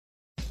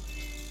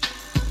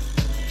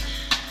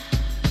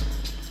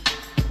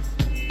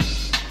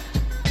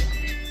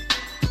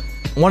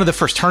one of the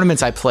first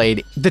tournaments I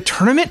played, the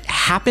tournament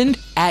happened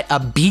at a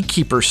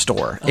beekeeper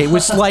store. It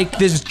was like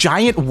this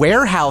giant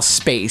warehouse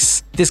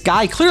space. This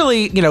guy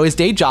clearly, his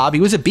day job, he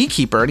was a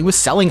beekeeper and he was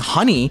selling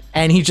honey.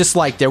 And he just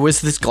there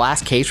was this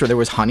glass case where there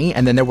was honey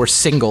and then there were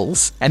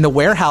singles. And the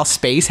warehouse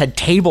space had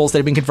tables that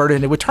had been converted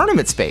into a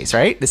tournament space,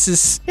 right? This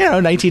is,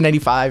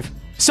 1995.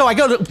 So I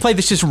go to play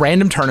this just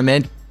random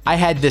tournament. I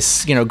had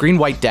this,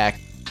 green-white deck.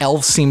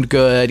 Elves seemed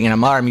good.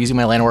 I'm using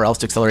my Llanowar Elves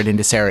to accelerate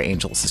into Sarah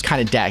Angels, this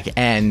kind of deck.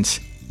 And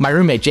my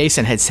roommate,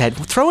 Jason, had said,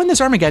 well, throw in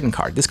this Armageddon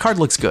card. This card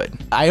looks good.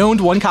 I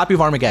owned one copy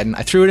of Armageddon.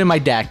 I threw it in my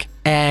deck.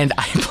 And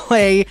I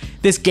play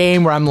this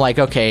game where I'm like,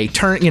 okay,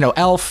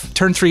 Elf,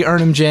 turn 3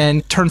 Urnham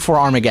Djinn, turn 4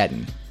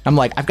 Armageddon. I'm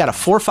like, I've got a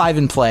 4/5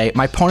 in play.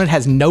 My opponent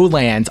has no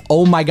lands.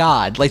 Oh my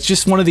God. It's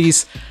just one of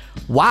these,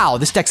 wow,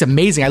 this deck's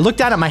amazing. I looked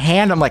down at my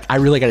hand. I'm like, I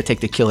really got to take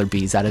the Killer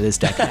Bees out of this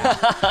deck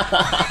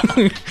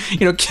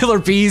now. Killer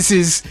Bees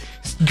is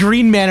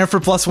green mana for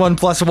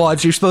 +1/+1.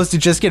 So you're supposed to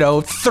just,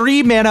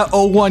 3 mana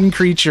 0/1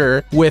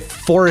 creature with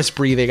Forest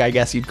Breathing, I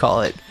guess you'd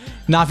call it.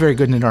 Not very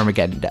good in an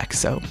Armageddon deck.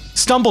 So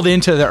stumbled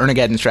into the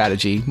Armageddon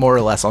strategy more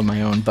or less on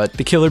my own, but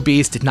the Killer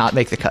Bees did not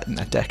make the cut in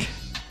that deck.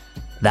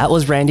 That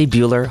was Randy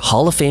Buehler,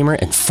 Hall of Famer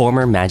and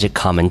former Magic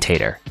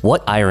commentator.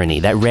 What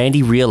irony that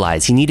Randy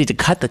realized he needed to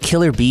cut the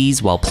Killer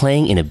Bees while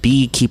playing in a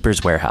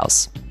beekeeper's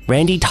warehouse.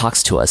 Randy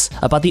talks to us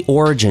about the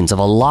origins of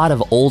a lot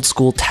of old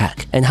school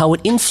tech and how it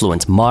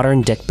influenced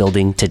modern deck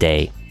building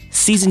today.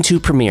 Season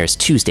 2 premieres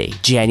Tuesday,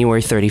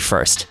 January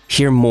 31st.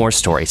 Hear more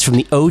stories from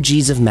the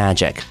OGs of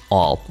Magic,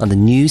 all on the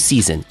new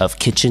season of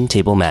Kitchen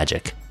Table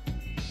Magic.